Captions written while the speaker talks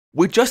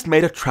We just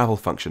made a travel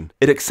function.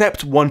 It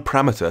accepts one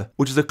parameter,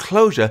 which is a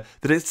closure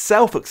that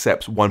itself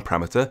accepts one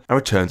parameter and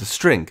returns a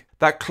string.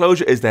 That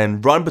closure is then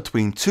run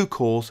between two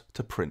calls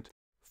to print.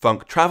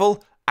 Func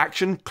travel,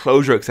 action,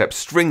 closure accepts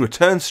string,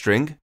 returns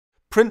string.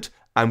 Print,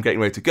 I'm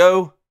getting ready to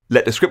go.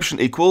 Let description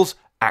equals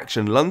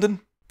action London.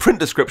 Print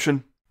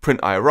description, print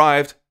I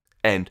arrived,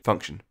 end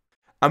function.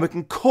 And we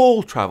can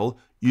call travel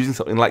using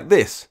something like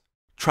this.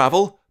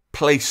 Travel,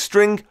 place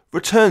string,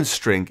 return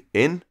string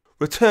in,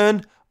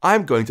 return,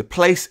 I'm going to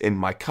place in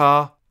my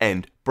car,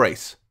 end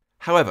brace.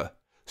 However,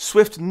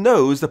 Swift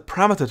knows the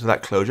parameter to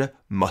that closure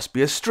must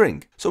be a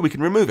string, so we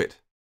can remove it.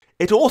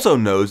 It also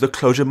knows the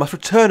closure must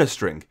return a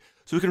string,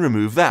 so we can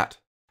remove that.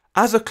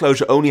 As the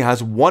closure only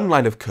has one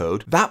line of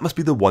code, that must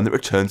be the one that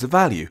returns a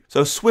value,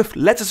 so Swift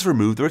lets us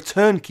remove the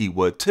return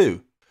keyword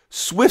too.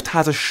 Swift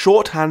has a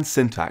shorthand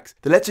syntax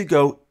that lets you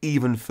go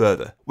even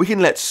further. We can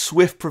let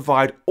Swift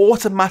provide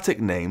automatic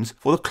names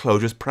for the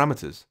closure's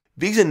parameters.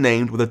 These are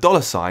named with a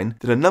 $,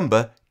 then a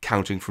number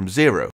counting from 0.